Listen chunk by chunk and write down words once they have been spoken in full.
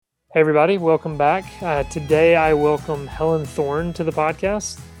Hey, everybody, welcome back. Today, I welcome Helen Thorne to the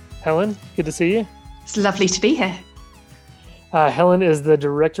podcast. Helen, good to see you. It's lovely to be here. Helen is the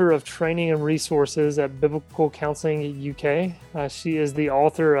Director of Training and Resources at Biblical Counseling UK. She is the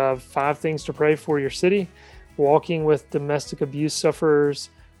author of 5 Things to Pray for Your City, Walking with Domestic Abuse Sufferers,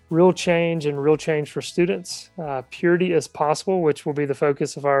 Real Change and Real Change for Students, Purity is Possible, which will be the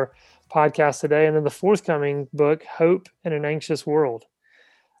focus of our podcast today, and then the forthcoming book, Hope in an Anxious World.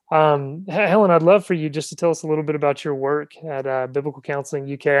 Helen, I'd love for you just to tell us a little bit about your work at Biblical Counseling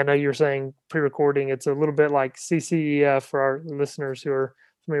UK. I know you're saying pre-recording. It's a little bit like CCEF for our listeners who are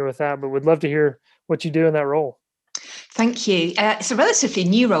familiar with that, but we'd love to hear what you do in that role. Thank you. It's a relatively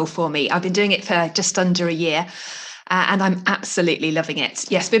new role for me. I've been doing it for just under a year. And I'm absolutely loving it.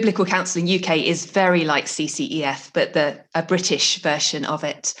 Yes, Biblical Counselling UK is very like CCEF, but a British version of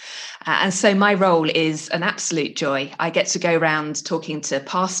it. And so my role is an absolute joy. I get to go around talking to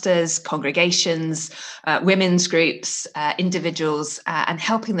pastors, congregations, women's groups, individuals, and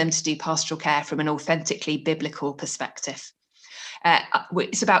helping them to do pastoral care from an authentically biblical perspective.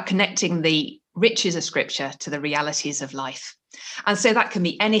 It's about connecting the riches of Scripture to the realities of life. And so that can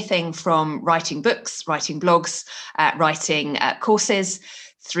be anything from writing books, writing blogs, writing courses,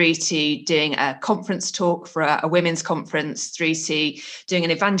 through to doing a conference talk for a women's conference, through to doing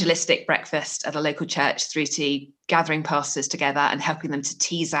an evangelistic breakfast at a local church, through to gathering pastors together and helping them to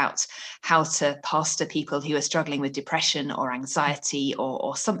tease out how to pastor people who are struggling with depression or anxiety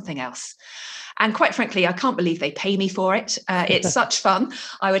or something else. And quite frankly, I can't believe they pay me for it. It's such fun.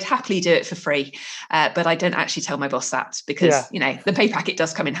 I would happily do it for free, but I don't actually tell my boss that because, the pay packet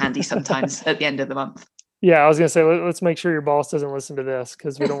does come in handy sometimes at the end of the month. Yeah, I was going to say, let's make sure your boss doesn't listen to this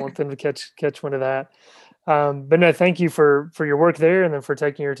because we don't want them to catch one of that. But no, thank you for your work there and then for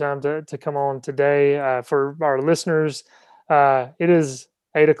taking your time to come on today. For our listeners, it is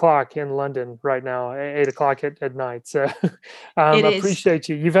 8:00 in London right now, 8:00 at night. So I appreciate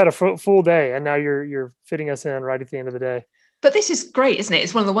you. You've had a full day and now you're fitting us in right at the end of the day. But this is great, isn't it?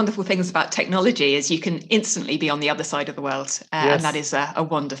 It's one of the wonderful things about technology is you can instantly be on the other side of the world. Yes. And that is a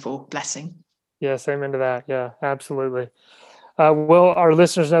wonderful blessing. Yes, amen to that. Yeah, absolutely. Well, our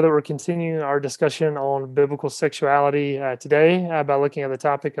listeners know that we're continuing our discussion on biblical sexuality today by looking at the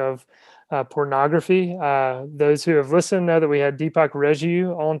topic of pornography. Those who have listened know that we had Deepak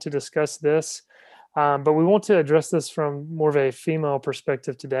Reju on to discuss this, but we want to address this from more of a female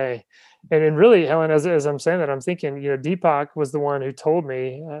perspective today. And really, Helen, as I'm saying that, I'm thinking, Deepak was the one who told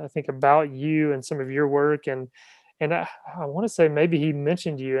me, I think, about you and some of your work, and I want to say maybe he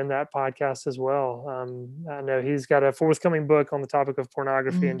mentioned you in that podcast as well. I know he's got a forthcoming book on the topic of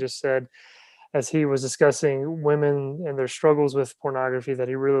pornography and just said, as he was discussing women and their struggles with pornography, that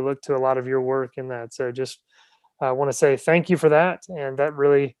he really looked to a lot of your work in that. So just want to say thank you for that. And that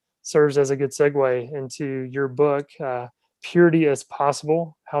really serves as a good segue into your book, Purity is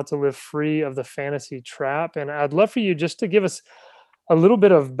Possible, How to Live Free of the Fantasy Trap. And I'd love for you just to give us a little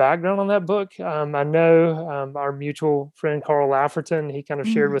bit of background on that book. I know our mutual friend, Carl Lafferton, he kind of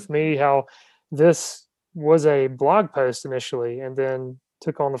shared with me how this was a blog post initially and then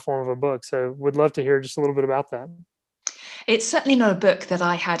took on the form of a book. So would love to hear just a little bit about that. It's certainly not a book that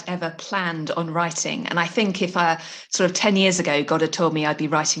I had ever planned on writing. And I think if sort of 10 years ago, God had told me I'd be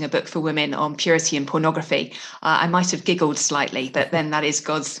writing a book for women on purity and pornography, I might have giggled slightly, but then that is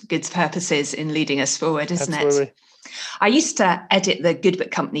God's good purposes in leading us forward, isn't Absolutely. it? I used to edit the Good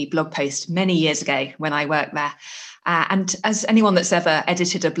Book Company blog post many years ago when I worked there. And as anyone that's ever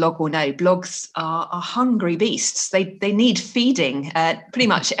edited a blog will know, blogs are hungry beasts. They need feeding pretty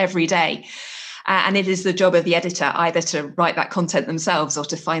much every day. And it is the job of the editor either to write that content themselves or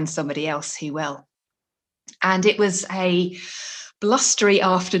to find somebody else who will. And it was a blustery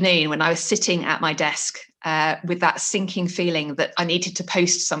afternoon when I was sitting at my desk with that sinking feeling that I needed to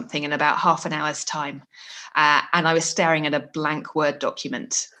post something in about half an hour's time. And I was staring at a blank Word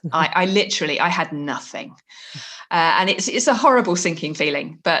document. I had nothing. And it's a horrible sinking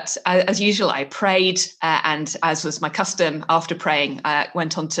feeling. But as usual, I prayed. And as was my custom, after praying, I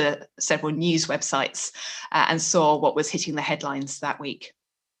went onto several news websites and saw what was hitting the headlines that week.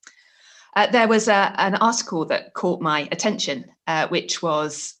 There was an article that caught my attention, which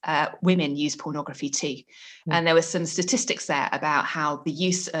was women use pornography too. And there were some statistics there about how the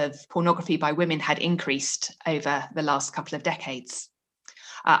use of pornography by women had increased over the last couple of decades.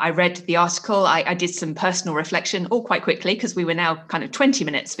 I read the article. I did some personal reflection all quite quickly because we were now kind of 20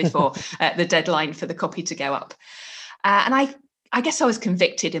 minutes before the deadline for the copy to go up. And I guess I was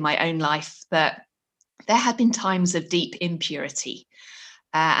convicted in my own life that there had been times of deep impurity.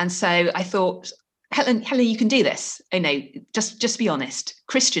 And so I thought, Helen, you can do this. Just be honest.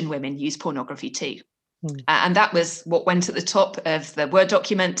 Christian women use pornography too. And that was what went at the top of the Word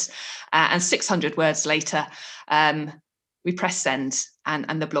document. And 600 words later, we pressed send,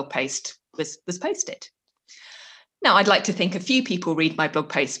 and the blog post was posted. Now, I'd like to think a few people read my blog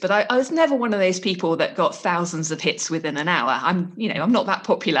post, but I was never one of those people that got thousands of hits within an hour. I'm not that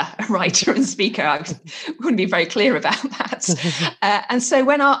popular a writer and speaker. I wouldn't be very clear about that. And so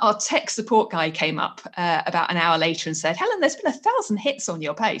when our tech support guy came up about an hour later and said, Helen, there's been 1,000 hits on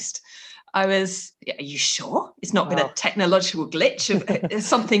your post, I was, are you sure? It's not been a technological glitch? Has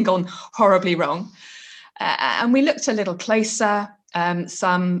something gone horribly wrong? And we looked a little closer.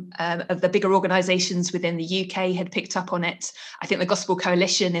 Some of the bigger organisations within the UK had picked up on it. I think the Gospel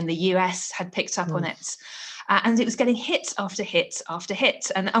Coalition in the US had picked up on it. And it was getting hit after hit after hit.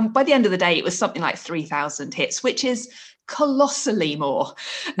 And by the end of the day, it was something like 3,000 hits, which is colossally more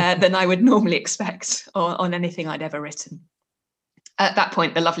than I would normally expect on anything I'd ever written. At that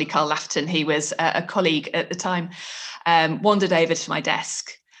point, the lovely Carl Lafton, he was a colleague at the time, wandered over to my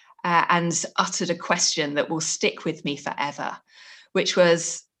desk and uttered a question that will stick with me forever, which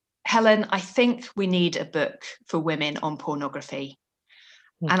was, Helen, I think we need a book for women on pornography.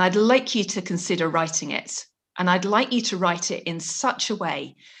 And I'd like you to consider writing it. And I'd like you to write it in such a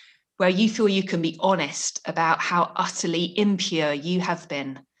way where you feel you can be honest about how utterly impure you have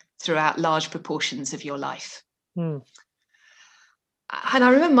been throughout large proportions of your life. And I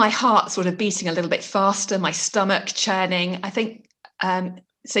remember my heart sort of beating a little bit faster, my stomach churning. I think,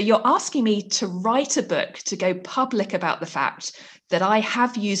 so you're asking me to write a book to go public about the fact that I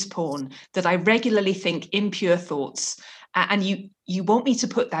have used porn, that I regularly think impure thoughts, and you want me to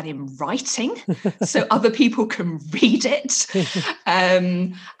put that in writing so other people can read it?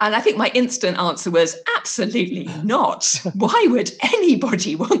 And I think my instant answer was absolutely not. Why would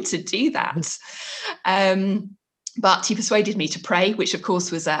anybody want to do that? But he persuaded me to pray, which of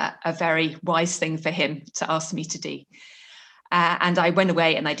course was a very wise thing for him to ask me to do. And I went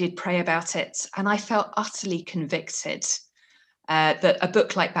away and I did pray about it. And I felt utterly convicted that a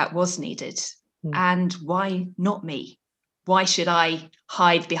book like that was needed. And why not me? Why should I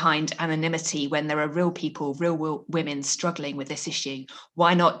hide behind anonymity when there are real people, real women struggling with this issue?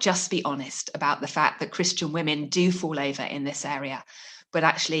 Why not just be honest about the fact that Christian women do fall over in this area, but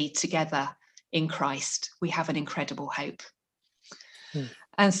actually together in Christ, we have an incredible hope.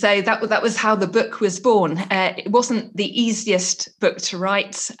 And so that was how the book was born. It wasn't the easiest book to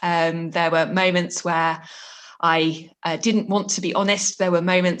write. There were moments where I didn't want to be honest. There were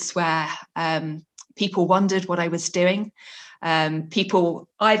moments where people wondered what I was doing. People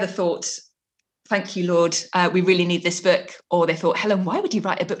either thought, thank you, Lord, we really need this book, or they thought, Helen, why would you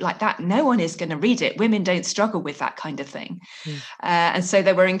write a book like that? No one is going to read it. Women don't struggle with that kind of thing. And so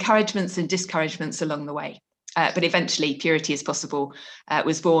there were encouragements and discouragements along the way. But eventually, Purity is Possible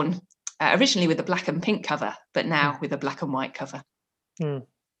was born originally with a black and pink cover, but now with a black and white cover.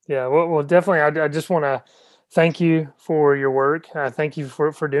 Yeah, well, definitely. I just want to thank you for your work. Thank you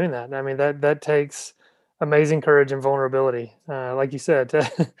for doing that. I mean, that takes amazing courage and vulnerability, like you said,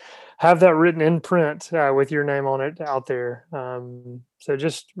 to have that written in print with your name on it out there. So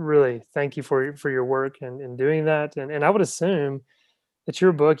just really thank you for your work and doing that. And I would assume that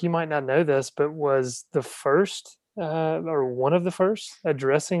your book, you might not know this, but was the first or one of the first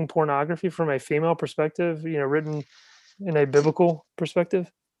addressing pornography from a female perspective, written in a biblical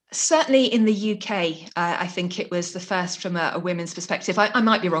perspective. Certainly in the UK, I think it was the first from a women's perspective. I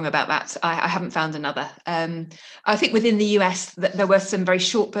might be wrong about that. I haven't found another. I think within the US, there were some very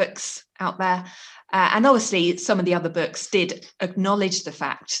short books out there. And obviously, some of the other books did acknowledge the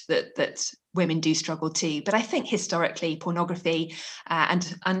fact that women do struggle too. But I think historically, pornography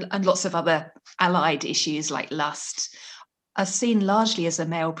and lots of other allied issues like lust are seen largely as a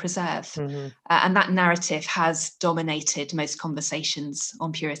male preserve. And that narrative has dominated most conversations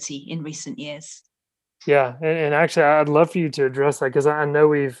on purity in recent years. Yeah. And actually, I'd love for you to address that, because I know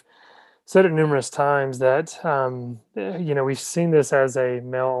we've said it numerous times that, we've seen this as a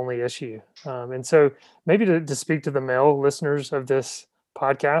male-only issue. And so maybe to speak to the male listeners of this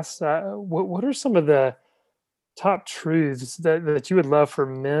podcast, what are some of the top truths that you would love for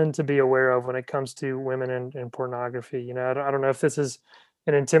men to be aware of when it comes to women and pornography? I don't know if this is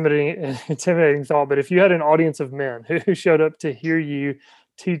an intimidating thought, but if you had an audience of men who showed up to hear you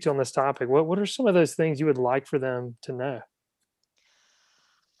teach on this topic, what are some of those things you would like for them to know?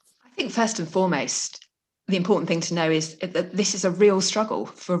 I think first and foremost, the important thing to know is that this is a real struggle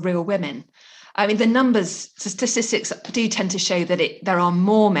for real women. I mean, statistics do tend to show that there are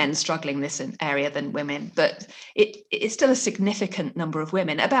more men struggling in this area than women, but it's still a significant number of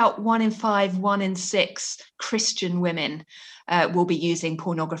women. About 1 in 5, 1 in 6 Christian women will be using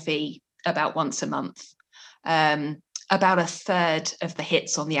pornography about once a month. About a third of the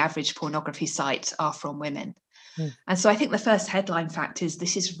hits on the average pornography site are from women. And so I think the first headline fact is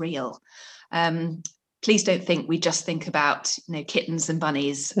this is real. Please don't think we just think about kittens and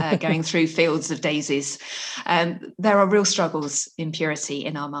bunnies going through fields of daisies. There are real struggles in purity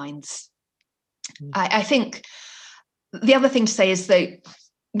in our minds. I think the other thing to say is that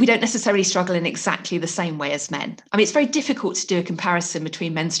we don't necessarily struggle in exactly the same way as men. I mean, it's very difficult to do a comparison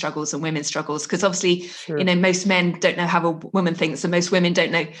between men's struggles and women's struggles because obviously, Sure. Most men don't know how a woman thinks and most women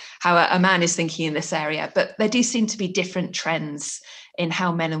don't know how a man is thinking in this area. But there do seem to be different trends in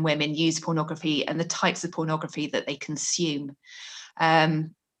how men and women use pornography and the types of pornography that they consume.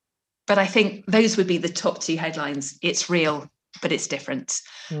 But I think those would be the top two headlines. It's real, but it's different.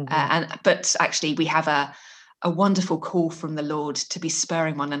 But actually, we have a wonderful call from the Lord to be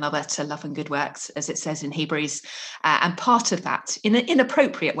spurring one another to love and good works, as it says in Hebrews. And part of that, in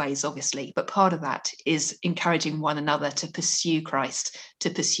inappropriate ways, obviously, but part of that is encouraging one another to pursue Christ, to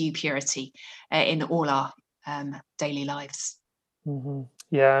pursue purity in all our daily lives.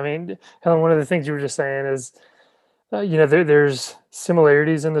 Yeah, I mean, Helen, one of the things you were just saying is, there's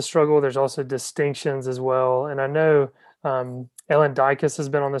similarities in the struggle. There's also distinctions as well. And I know Ellen Dykus has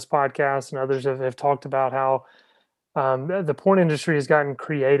been on this podcast, and others have talked about how the porn industry has gotten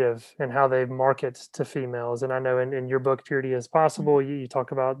creative in how they market to females. And I know in your book, Purity is Possible, you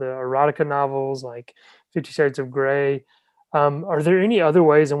talk about the erotica novels like 50 Shades of Grey. Are there any other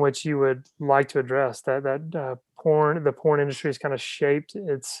ways in which you would like to address the porn industry has kind of shaped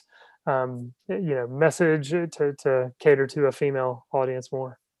its message to cater to a female audience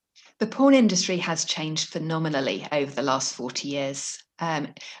more? The porn industry has changed phenomenally over the last 40 years.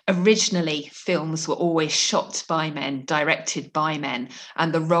 Originally, films were always shot by men, directed by men,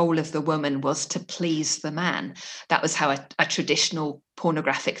 and the role of the woman was to please the man. That was how a traditional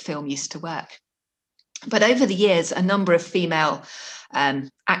pornographic film used to work. But over the years, a number of female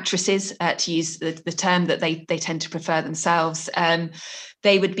actresses, to use the term that they tend to prefer themselves,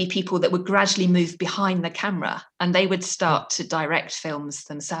 they would be people that would gradually move behind the camera and they would start to direct films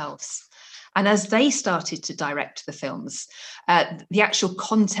themselves. And as they started to direct the films, the actual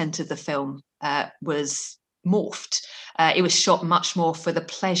content of the film was morphed. It was shot much more for the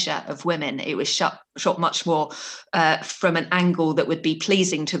pleasure of women. It was shot much more from an angle that would be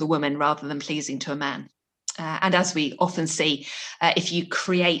pleasing to the woman rather than pleasing to a man. And as we often see, if you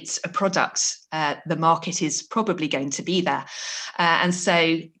create a product, the market is probably going to be there. And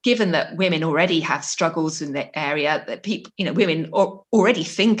so given that women already have struggles in the area, that people, women already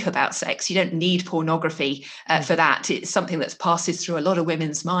think about sex, you don't need pornography for that. It's something that passes through a lot of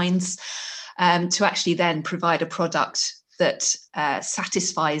women's minds. To actually then provide a product that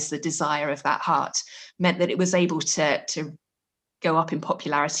satisfies the desire of that heart meant that it was able to go up in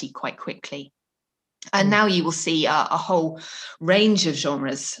popularity quite quickly. And now you will see a whole range of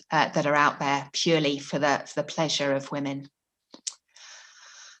genres that are out there purely for the pleasure of women.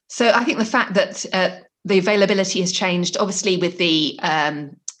 So I think the fact that the availability has changed, obviously with the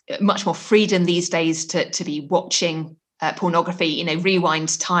much more freedom these days to be watching pornography,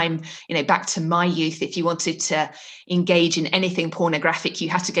 rewind time, back to my youth. If you wanted to engage in anything pornographic, you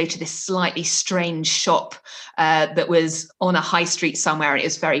had to go to this slightly strange shop that was on a high street somewhere. And it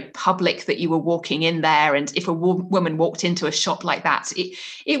was very public that you were walking in there. And if a woman walked into a shop like that,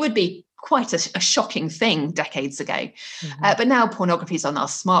 it would be quite a shocking thing decades ago. But now pornography is on our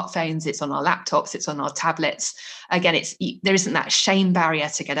smartphones, it's on our laptops, it's on our tablets. Again, there isn't that shame barrier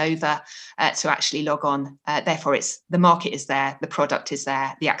to get over to actually log on. Therefore, the market is there, the product is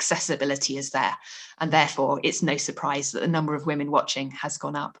there, the accessibility is there. And therefore, it's no surprise that the number of women watching has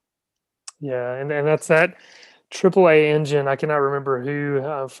gone up. Yeah, and that's that AAA engine. I cannot remember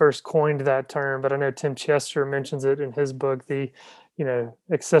who first coined that term, but I know Tim Chester mentions it in his book, the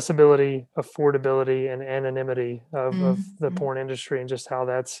accessibility, affordability, and anonymity of the porn industry, and just how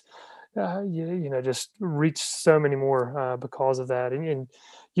that's just reached so many more because of that. And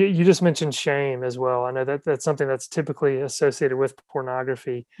you just mentioned shame as well. I know that's something that's typically associated with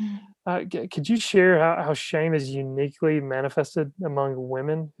pornography. Could you share how shame is uniquely manifested among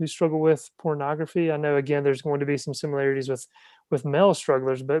women who struggle with pornography? I know again there's going to be some similarities with male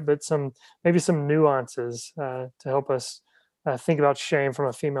strugglers, but maybe some nuances to help us think about shame from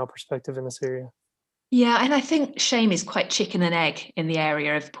a female perspective in this area. Yeah, and I think shame is quite chicken and egg in the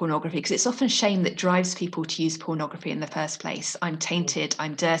area of pornography, because it's often shame that drives people to use pornography in the first place. I'm tainted,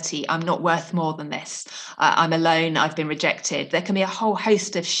 I'm dirty, I'm not worth more than this. I'm alone, I've been rejected. There can be a whole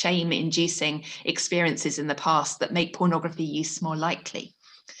host of shame inducing experiences in the past that make pornography use more likely.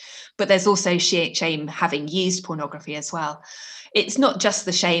 But there's also shame having used pornography as well. It's not just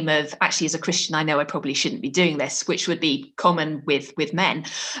the shame of, actually, as a Christian, I know I probably shouldn't be doing this, which would be common with men.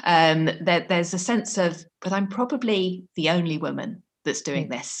 There's a sense of, but I'm probably the only woman that's doing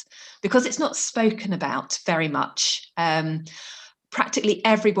this, because it's not spoken about very much. Practically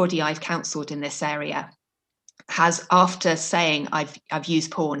everybody I've counselled in this area has, after saying I've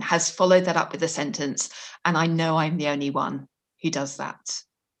used porn, has followed that up with a sentence, and I know I'm the only one who does that.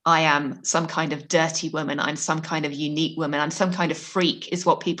 I am some kind of dirty woman. I'm some kind of unique woman. I'm some kind of freak, is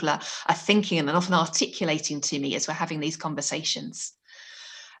what people are thinking and often articulating to me as we're having these conversations.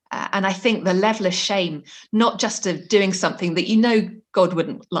 And I think the level of shame, not just of doing something that you know God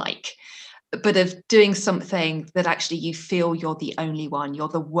wouldn't like, but of doing something that actually you feel you're the only one, you're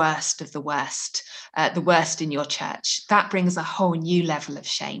the worst of the worst in your church, that brings a whole new level of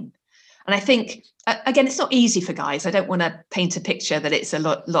shame. And I think, again, it's not easy for guys. I don't want to paint a picture that it's a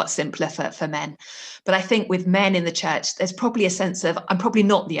lot simpler for men. But I think with men in the church, there's probably a sense of, I'm probably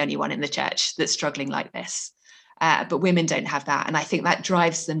not the only one in the church that's struggling like this. But women don't have that. And I think that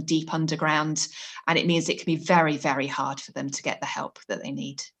drives them deep underground. And it means it can be very, very hard for them to get the help that they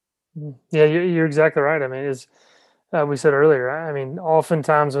need. Yeah, you're exactly right. I mean, as we said earlier, I mean,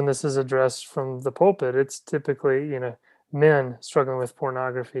 oftentimes when this is addressed from the pulpit, it's typically, men struggling with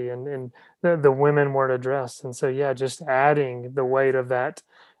pornography, and the women weren't addressed. And so, yeah, just adding the weight of that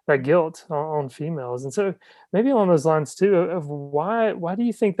guilt on females. And so maybe along those lines too, of why do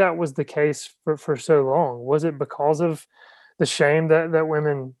you think that was the case for so long? Was it because of the shame that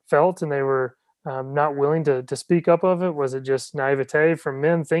women felt and they were not willing to speak up of it? Was it just naivete from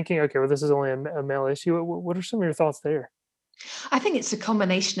men thinking, okay, well, this is only a male issue? What are some of your thoughts there? I think it's a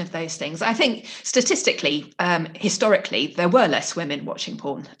combination of those things. I think statistically, historically, there were less women watching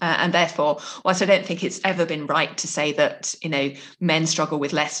porn. And therefore, whilst I don't think it's ever been right to say that, men struggle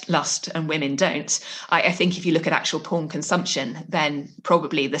with less lust and women don't, I think if you look at actual porn consumption, then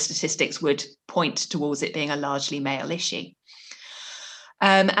probably the statistics would point towards it being a largely male issue.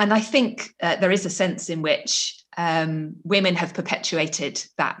 And I think there is a sense in which women have perpetuated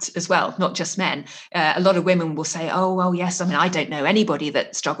that as well, not just men. A lot of women will say, oh, well, yes, I mean, I don't know anybody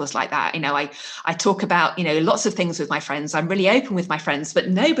that struggles like that. I talk about, lots of things with my friends. I'm really open with my friends, but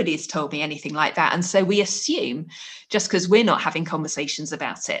nobody's told me anything like that. And so we assume, just because we're not having conversations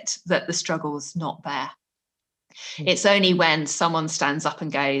about it, that the struggle's not there. It's only when someone stands up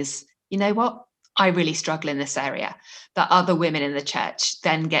and goes, you know what? I really struggle in this area, that other women in the church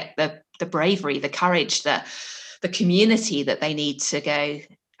then get the bravery, the courage, the community that they need to go,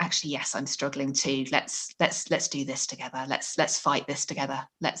 actually, yes, I'm struggling too. Let's do this together. Let's fight this together.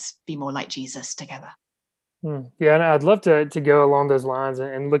 Let's be more like Jesus together. Yeah, and I'd love to go along those lines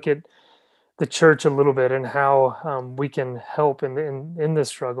and look at the church a little bit and how we can help in this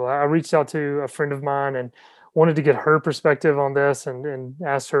struggle. I reached out to a friend of mine and wanted to get her perspective on this, and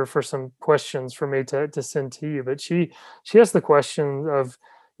asked her for some questions for me to send to you. But she asked the question of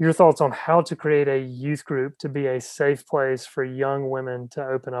your thoughts on how to create a youth group to be a safe place for young women to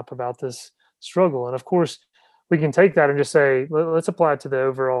open up about this struggle. And of course, we can take that and just say, Let's apply it to the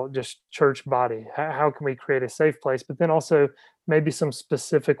overall just church body. How can we create a safe place? But then also maybe some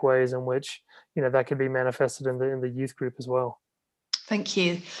specific ways in which that could be manifested in the youth group as well. Thank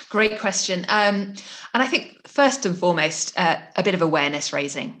you. Great question. And I think first and foremost, a bit of awareness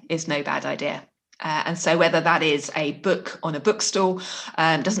raising is no bad idea. And so whether that is a book on a bookstall,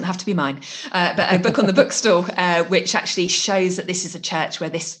 doesn't have to be mine, but a book on the bookstall, which actually shows that this is a church where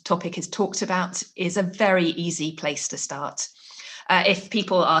this topic is talked about, is a very easy place to start. If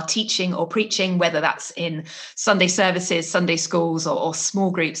people are teaching or preaching, whether that's in Sunday services, Sunday schools, or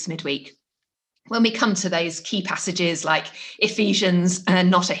small groups midweek, when we come to those key passages like Ephesians,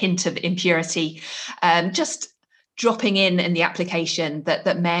 not a hint of impurity, just dropping in the application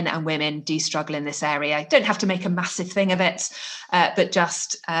that men and women do struggle in this area. Don't have to make a massive thing of it, but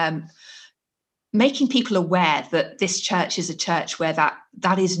just making people aware that this church is a church where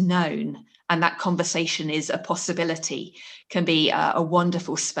that is known and that conversation is a possibility, can be a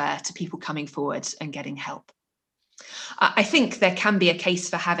wonderful spur to people coming forward and getting help. I think there can be a case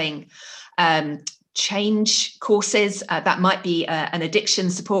for having change courses. That might be an addiction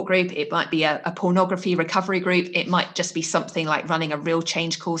support group. It might be a pornography recovery group. It might just be something like running a real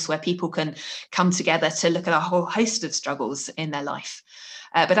change course where people can come together to look at a whole host of struggles in their life.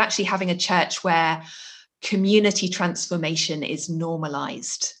 but actually having a church where community transformation is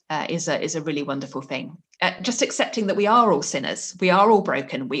normalized is a really wonderful thing. Just accepting that we are all sinners, we are all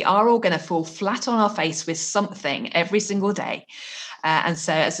broken, we are all going to fall flat on our face with something every single day. And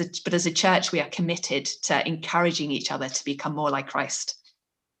so as a church, we are committed to encouraging each other to become more like Christ.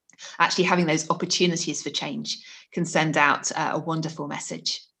 Actually having those opportunities for change can send out a wonderful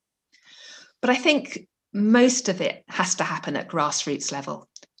message. But I think most of it has to happen at grassroots level.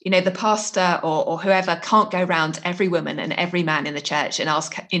 The pastor or whoever can't go around every woman and every man in the church and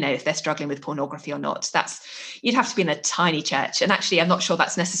ask, if they're struggling with pornography or not. You'd have to be in a tiny church. And actually, I'm not sure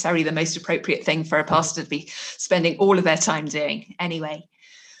that's necessarily the most appropriate thing for a pastor to be spending all of their time doing anyway.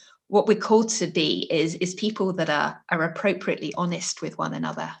 What we're called to be is people that are appropriately honest with one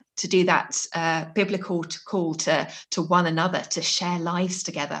another, to do that biblical call to one another, to share lives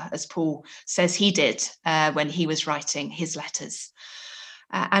together, as Paul says he did when he was writing his letters.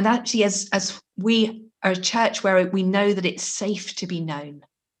 And actually, as we are a church where we know that it's safe to be known,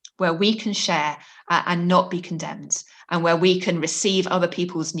 where we can share and not be condemned, and where we can receive other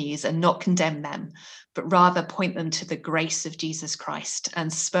people's news and not condemn them, but rather point them to the grace of Jesus Christ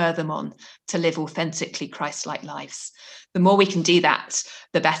and spur them on to live authentically Christ-like lives. The more we can do that,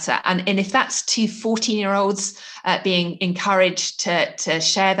 the better. And if that's two 14-year-olds being encouraged to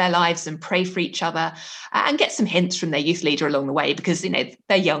share their lives and pray for each other and get some hints from their youth leader along the way, because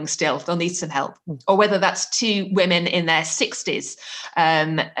they're young still, they'll need some help. Or whether that's two women in their 60s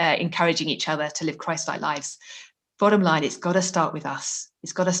encouraging each other to live Christ-like lives. Bottom line, it's got to start with us.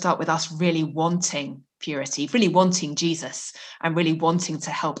 It's got to start with us really wanting purity, really wanting Jesus, and really wanting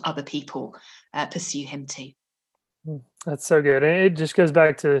to help other people pursue him too. That's so good. And it just goes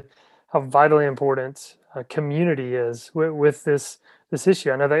back to how vitally important community is with this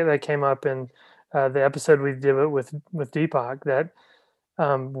issue. I know that came up in the episode we did with Deepak, that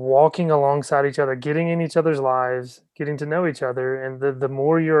walking alongside each other, getting in each other's lives, getting to know each other, and the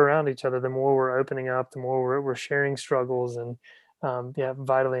more you're around each other, the more we're opening up, the more we're sharing struggles, and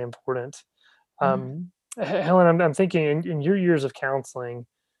vitally important. Helen, I'm thinking in your years of counseling,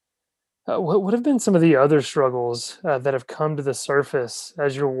 what have been some of the other struggles that have come to the surface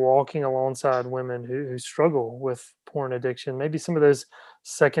as you're walking alongside women who struggle with porn addiction? Maybe some of those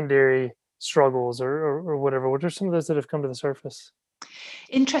secondary struggles or whatever. What are some of those that have come to the surface?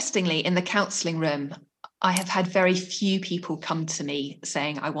 Interestingly, in the counselling room, I have had very few people come to me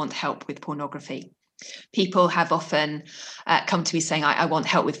saying, I want help with pornography. People have often come to me saying, I want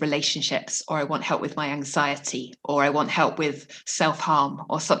help with relationships, or I want help with my anxiety, or I want help with self-harm,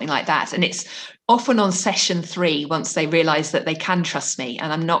 or something like that. And it's often on session 3, once they realise that they can trust me,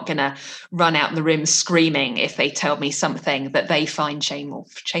 and I'm not going to run out the room screaming if they tell me something that they find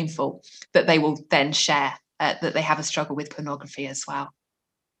shameful, that they will then share that they have a struggle with pornography as well.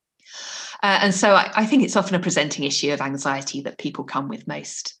 And so I think it's often a presenting issue of anxiety that people come with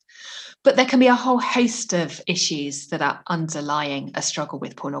most. But there can be a whole host of issues that are underlying a struggle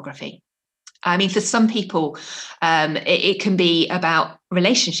with pornography. I mean, for some people, it can be about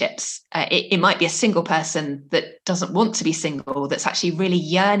relationships. It might be a single person that doesn't want to be single, that's actually really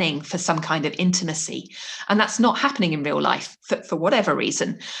yearning for some kind of intimacy. And that's not happening in real life for whatever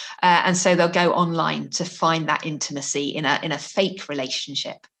reason. And so they'll go online to find that intimacy in a fake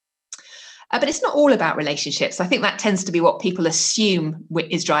relationship. But it's not all about relationships. I think that tends to be what people assume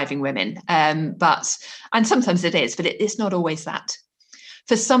is driving women. And sometimes it is, but it's not always that.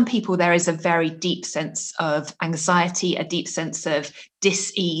 For some people, there is a very deep sense of anxiety, a deep sense of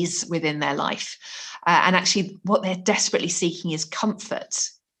dis-ease within their life. And actually, what they're desperately seeking is comfort.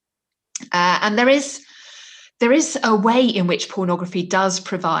 And there is a way in which pornography does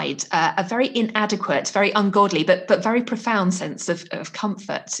provide a very inadequate, very ungodly, but very profound sense of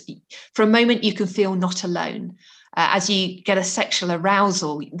comfort. For a moment, you can feel not alone. As you get a sexual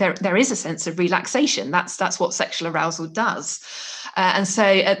arousal, there is a sense of relaxation. That's what sexual arousal does. And so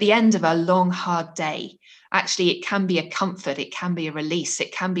at the end of a long, hard day, actually, it can be a comfort, it can be a release,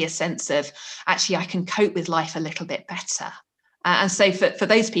 it can be a sense of, actually, I can cope with life a little bit better. And so for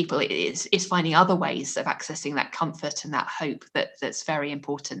those people, it's finding other ways of accessing that comfort and that hope that's very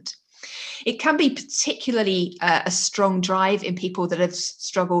important. It can be particularly a strong drive in people that have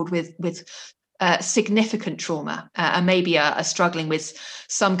struggled with significant trauma and maybe are struggling with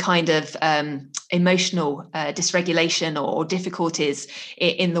some kind of emotional dysregulation or difficulties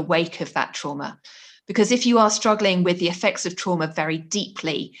in the wake of that trauma. Because if you are struggling with the effects of trauma very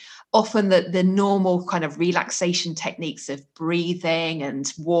deeply, often the normal kind of relaxation techniques of breathing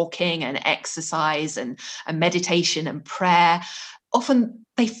and walking and exercise and meditation and prayer often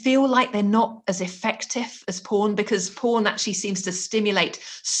they feel like they're not as effective as porn, because porn actually seems to stimulate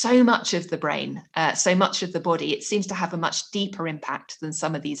so much of the brain, so much of the body. It seems to have a much deeper impact than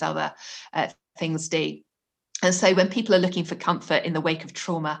some of these other things do. And so when people are looking for comfort in the wake of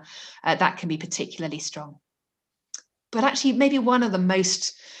trauma, that can be particularly strong. But actually, maybe one of the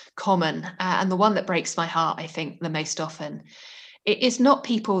most common, and the one that breaks my heart, I think, the most often, it is not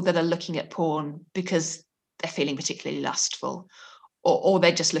people that are looking at porn because they're feeling particularly lustful, or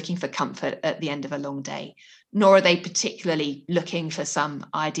they're just looking for comfort at the end of a long day, nor are they particularly looking for some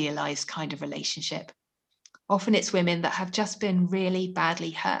idealized kind of relationship. Often it's women that have just been really badly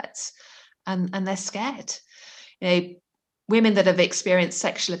hurt, and they're scared. Women that have experienced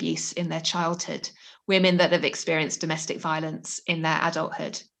sexual abuse in their childhood, women that have experienced domestic violence in their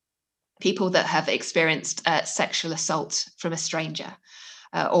adulthood, people that have experienced sexual assault from a stranger,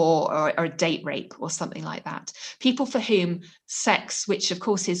 or a date rape or something like that. People for whom sex, which of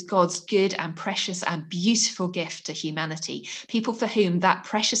course is God's good and precious and beautiful gift to humanity, people for whom that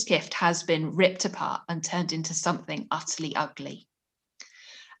precious gift has been ripped apart and turned into something utterly ugly.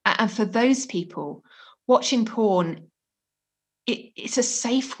 And for those people, watching porn, it's a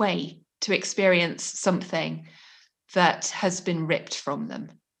safe way to experience something that has been ripped from them.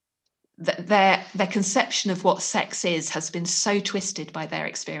 Their conception of what sex is has been so twisted by their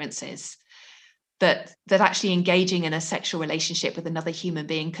experiences that actually engaging in a sexual relationship with another human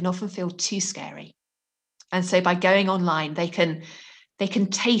being can often feel too scary. And so by going online, they can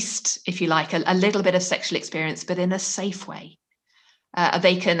taste, if you like, a little bit of sexual experience, but in a safe way.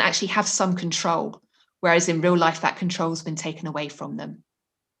 They can actually have some control, whereas in real life, that control's been taken away from them.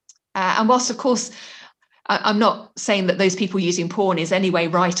 And whilst, of course, I'm not saying that those people using porn is anyway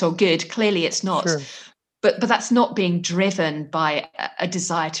right or good. Clearly it's not. Sure. But that's not being driven by a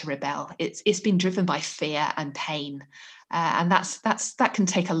desire to rebel. It's been driven by fear and pain. And that can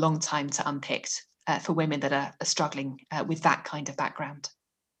take a long time to unpick for women that are struggling with that kind of background.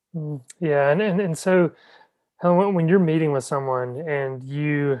 Yeah. And so Helen, when you're meeting with someone and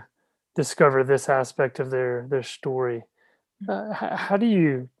you discover this aspect of their story, how do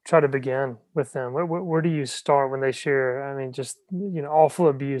you try to begin with them? Where do you start when they share? I mean, just awful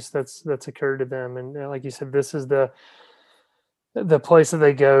abuse that's occurred to them, and like you said, this is the place that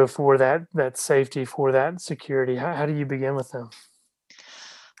they go for that safety, for that security. How do you begin with them?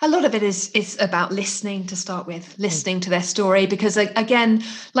 A lot of it is about listening to start with, listening to their story, because again,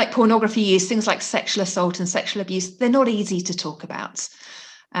 like pornography use, things like sexual assault and sexual abuse, they're not easy to talk about.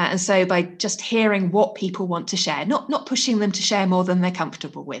 And so by just hearing what people want to share, not pushing them to share more than they're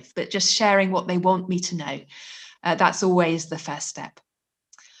comfortable with, but just sharing what they want me to know, that's always the first step.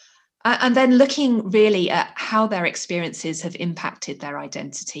 And then looking really at how their experiences have impacted their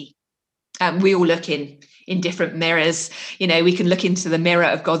identity. We all look in different mirrors. We can look into the mirror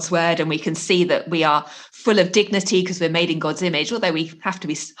of God's word and we can see that we are full of dignity because we're made in God's image, although we have to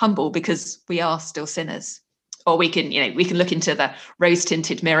be humble because we are still sinners. Or we can look into the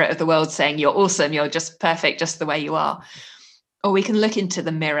rose-tinted mirror of the world saying, you're awesome, you're just perfect, just the way you are. Or we can look into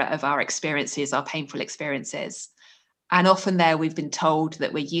the mirror of our experiences, our painful experiences. And often there we've been told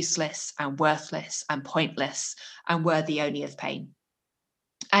that we're useless and worthless and pointless and worthy only of pain.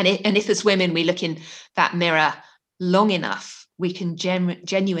 And if as women we look in that mirror long enough, we can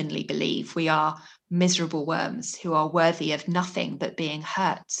genuinely believe we are miserable worms who are worthy of nothing but being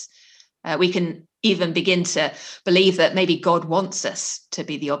hurt. We can even begin to believe that maybe God wants us to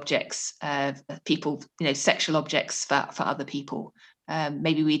be the objects of people, sexual objects for other people.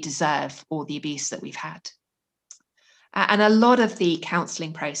 Maybe we deserve all the abuse that we've had. And a lot of the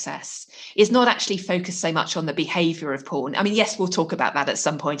counselling process is not actually focused so much on the behaviour of porn. I mean, yes, we'll talk about that at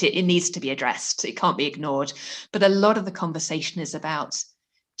some point. It needs to be addressed. It can't be ignored. But a lot of the conversation is about,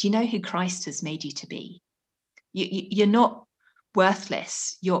 do you know who Christ has made you to be? You're not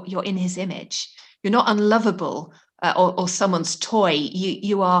worthless. You're in his image. You're not unlovable or someone's toy.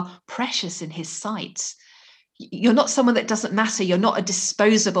 You are precious in his sight. You're not someone that doesn't matter. You're not a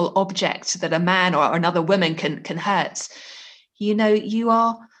disposable object that a man or another woman can hurt. You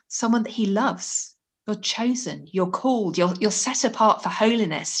are someone that he loves. You're chosen. You're called. You're set apart for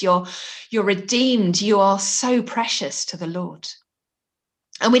holiness. You're redeemed. You are so precious to the Lord.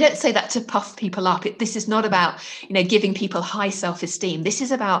 And we don't say that to puff people up. This is not about, giving people high self-esteem. This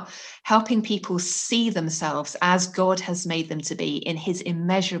is about helping people see themselves as God has made them to be in his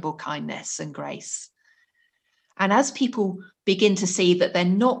immeasurable kindness and grace. And as people begin to see that they're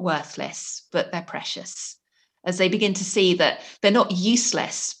not worthless, but they're precious, as they begin to see that they're not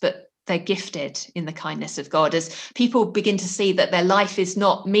useless, but they're gifted in the kindness of God, as people begin to see that their life is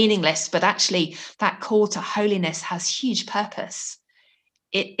not meaningless, but actually that call to holiness has huge purpose,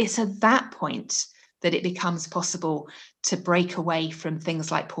 it's at that point that it becomes possible to break away from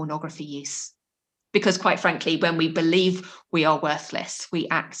things like pornography use. Because quite frankly, when we believe we are worthless, we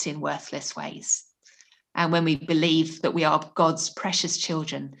act in worthless ways. And when we believe that we are God's precious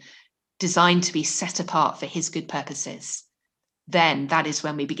children, designed to be set apart for his good purposes, then that is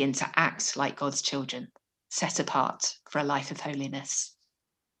when we begin to act like God's children, set apart for a life of holiness.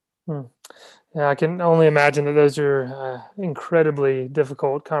 Hmm. Yeah, I can only imagine that those are incredibly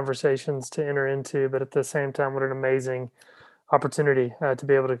difficult conversations to enter into, but at the same time, what an amazing opportunity to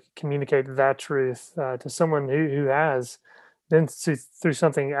be able to communicate that truth to someone who has been through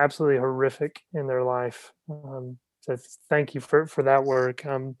something absolutely horrific in their life. So thank you for that work.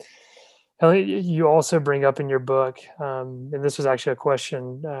 Helen, you also bring up in your book, and this was actually a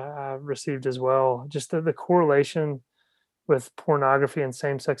question I received as well, just the correlation with pornography and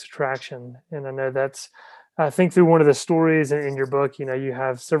same-sex attraction. And I know that's, I think through one of the stories in your book, you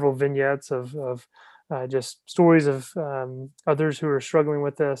have several vignettes of just stories of others who are struggling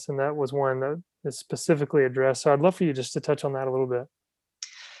with this, and that was one that is specifically addressed. So I'd love for you just to touch on that a little bit.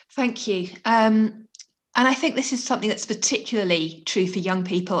 Thank you. And I think this is something that's particularly true for young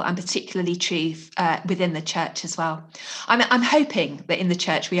people and particularly true within the church as well. I'm hoping that in the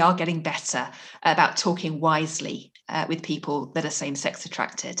church we are getting better about talking wisely with people that are same-sex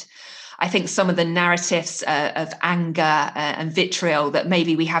attracted. I think some of the narratives of anger and vitriol that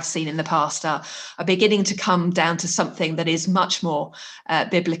maybe we have seen in the past are beginning to come down to something that is much more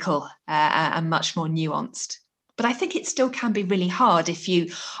biblical and much more nuanced. But I think it still can be really hard if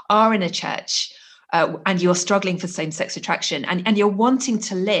you are in a church and you're struggling for same-sex attraction and you're wanting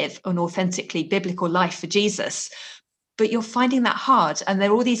to live an authentically biblical life for Jesus, but you're finding that hard and there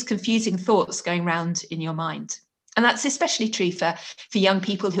are all these confusing thoughts going around in your mind. And that's especially true for young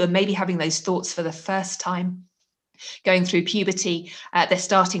people who are maybe having those thoughts for the first time, going through puberty. They're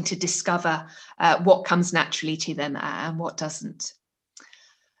starting to discover what comes naturally to them and what doesn't.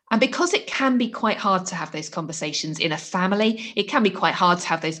 And because it can be quite hard to have those conversations in a family, it can be quite hard to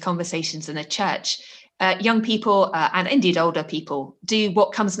have those conversations in a church. Young people and indeed older people do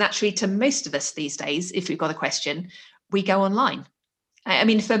what comes naturally to most of us these days. If we've got a question, we go online. I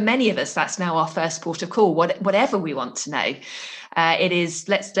mean, for many of us, that's now our first port of call. Whatever we want to know, it is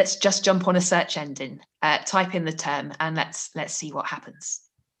let's just jump on a search engine, type in the term, and let's see what happens.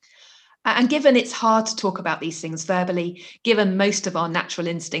 And given it's hard to talk about these things verbally, given most of our natural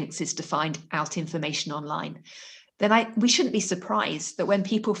instincts is to find out information online, then we shouldn't be surprised that when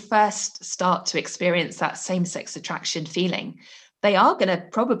people first start to experience that same-sex attraction feeling, they are going to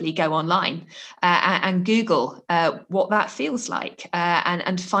probably go online and Google what that feels like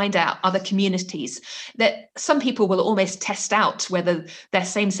and find out other communities. That some people will almost test out whether their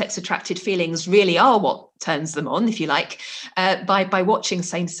same-sex attracted feelings really are what turns them on, if you like, by watching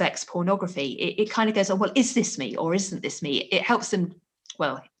same-sex pornography. It kind of goes, oh, well, is this me or isn't this me? It helps them,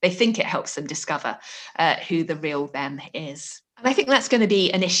 well, they think it helps them discover who the real them is. And I think that's going to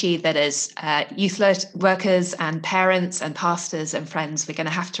be an issue that as youth workers and parents and pastors and friends, we're going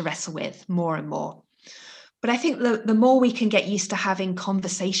to have to wrestle with more and more. But I think the more we can get used to having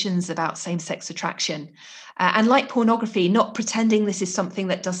conversations about same-sex attraction, and like pornography, not pretending this is something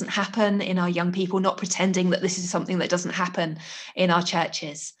that doesn't happen in our young people, not pretending that this is something that doesn't happen in our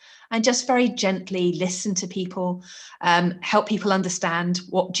churches, and just very gently listen to people, help people understand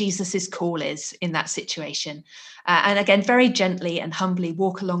what Jesus's call is in that situation. And again, very gently and humbly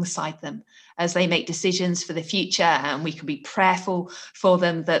walk alongside them as they make decisions for the future, and we can be prayerful for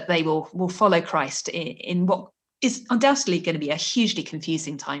them that they will follow Christ in what is undoubtedly going to be a hugely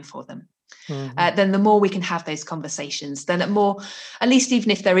confusing time for them. Mm-hmm. Then the more we can have those conversations, then at least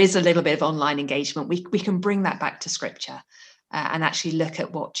even if there is a little bit of online engagement, we can bring that back to Scripture and actually look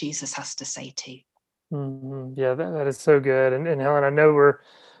at what Jesus has to say too. Mm-hmm. Yeah, that is so good. And Helen, I know we're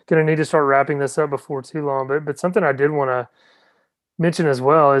going to need to start wrapping this up before too long, but something I did want to mention as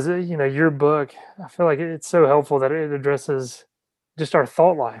well is that, your book, I feel like it's so helpful that it addresses just our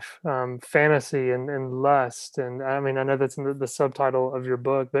thought life, fantasy and lust. And I mean, I know that's in the subtitle of your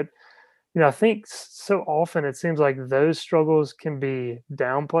book, but I think so often it seems like those struggles can be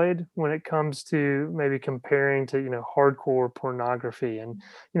downplayed when it comes to maybe comparing to, hardcore pornography. And,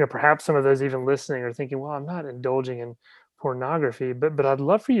 perhaps some of those even listening are thinking, well, I'm not indulging in pornography, but I'd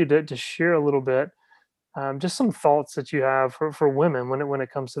love for you to share a little bit, just some thoughts that you have for women when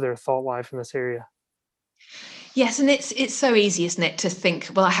it comes to their thought life in this area. Yes, and it's so easy, isn't it, to think,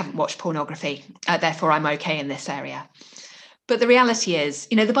 well, I haven't watched pornography, therefore I'm okay in this area. But the reality is,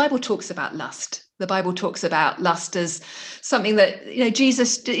 the Bible talks about lust. The Bible talks about lust as something that,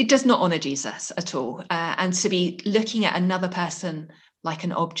 Jesus, it does not honor Jesus at all. And to be looking at another person like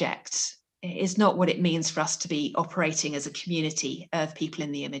an object is not what it means for us to be operating as a community of people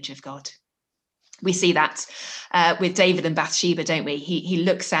in the image of God. We see that with David and Bathsheba, don't we? He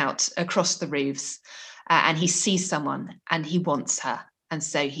looks out across the roofs and he sees someone and he wants her. And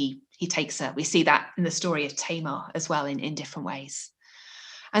so he takes her. We see that in the story of Tamar as well in different ways.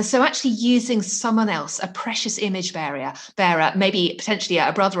 And so actually using someone else, a precious image bearer, maybe potentially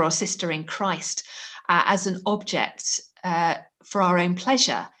a brother or sister in Christ, as an object for our own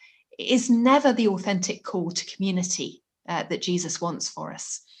pleasure is never the authentic call to community that Jesus wants for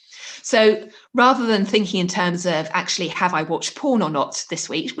us. So rather than thinking in terms of actually, have I watched porn or not this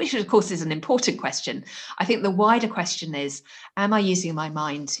week, which of course is an important question, I think the wider question is, am I using my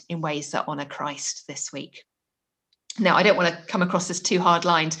mind in ways that honour Christ this week? Now, I don't want to come across as too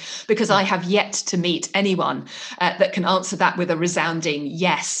hard-lined because I have yet to meet anyone that can answer that with a resounding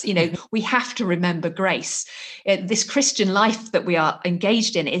yes. We have to remember grace. This Christian life that we are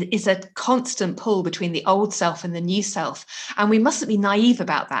engaged in is a constant pull between the old self and the new self. And we mustn't be naive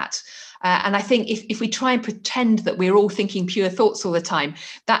about that. And I think if we try and pretend that we're all thinking pure thoughts all the time,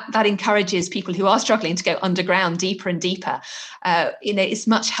 that encourages people who are struggling to go underground deeper and deeper. It's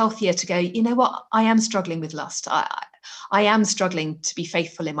much healthier to go, you know what, I am struggling with lust. I am struggling to be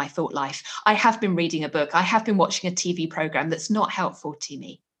faithful in my thought life. I have been reading a book. I have been watching a TV program that's not helpful to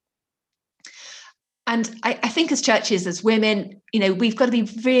me. And I think as churches, as women, we've got to be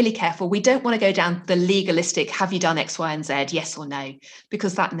really careful. We don't want to go down the legalistic, have you done X, Y, and Z, yes or no,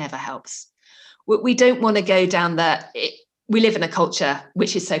 because that never helps. We don't want to go down we live in a culture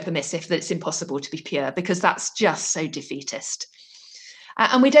which is so permissive that it's impossible to be pure, because that's just so defeatist.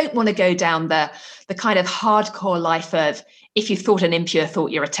 And we don't want to go down the kind of hardcore life of, if you thought an impure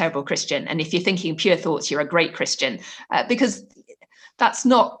thought, you're a terrible Christian. And if you're thinking pure thoughts, you're a great Christian, because that's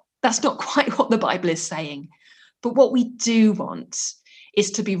not quite what the Bible is saying. But what we do want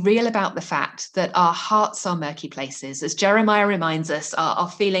is to be real about the fact that our hearts are murky places. As Jeremiah reminds us, our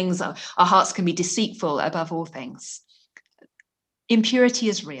feelings, our hearts can be deceitful above all things. Impurity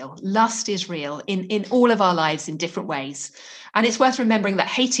is real. Lust is real in all of our lives in different ways. And it's worth remembering that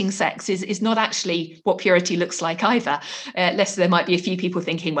hating sex is not actually what purity looks like either. Lest there might be a few people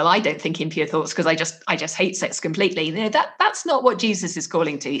thinking, well, I don't think impure thoughts because I just hate sex completely. That's not what Jesus is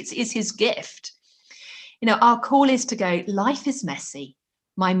calling to. It's his gift. Our call is to go, life is messy.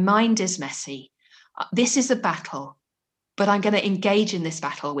 My mind is messy. This is a battle. But I'm going to engage in this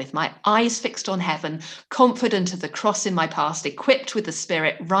battle with my eyes fixed on heaven, confident of the cross in my past, equipped with the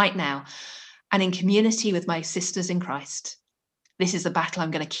Spirit right now, and in community with my sisters in Christ. This is a battle I'm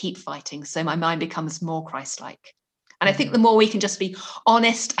going to keep fighting so my mind becomes more Christ-like. And I think the more we can just be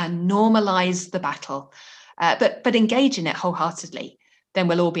honest and normalize the battle, but engage in it wholeheartedly, then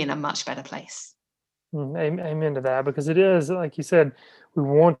we'll all be in a much better place. Amen to that, because it is, like you said, we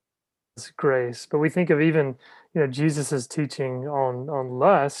want grace, but we think of even Jesus's teaching on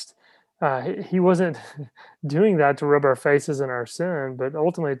lust. He wasn't doing that to rub our faces in our sin, but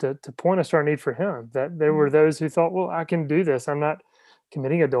ultimately to point us to our need for him. That there were those who thought, well, I can do this. I'm not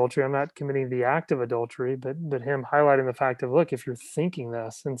committing adultery. I'm not committing the act of adultery, but him highlighting the fact of, look, if you're thinking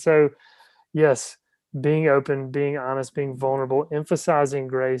this. And so, yes, being open, being honest, being vulnerable, emphasizing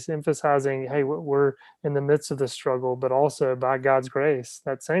grace, emphasizing, hey, we're in the midst of the struggle, but also by God's grace,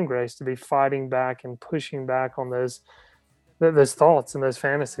 that same grace, to be fighting back and pushing back on those thoughts and those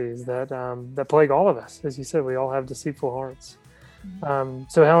fantasies that plague all of us. As you said, we all have deceitful hearts.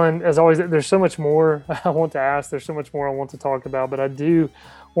 So Helen, as always, there's so much more I want to ask. There's so much more I want to talk about, but I do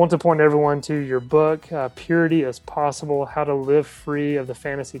want to point everyone to your book, Purity as Possible, How to Live Free of the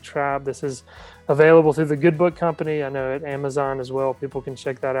Fantasy Trap. This is available through the Good Book Company. I know at Amazon as well. People can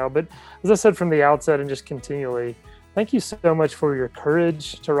check that out. But as I said from the outset and just continually, thank you so much for your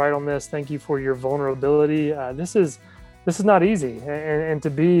courage to write on this. Thank you for your vulnerability. This is not easy, and to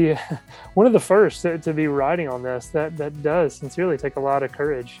be one of the first to be writing on this, that does sincerely take a lot of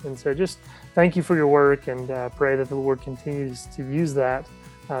courage. And so just thank you for your work, and pray that the Lord continues to use that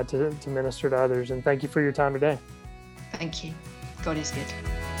to minister to others. And thank you for your time today. Thank you. God is good.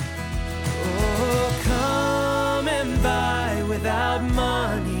 Oh, come and buy without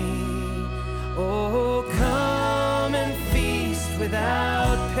money. Oh, come and feast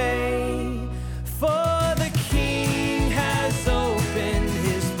without pay. For the King has opened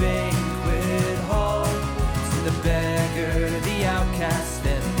his banquet hall to the beggar, the outcast,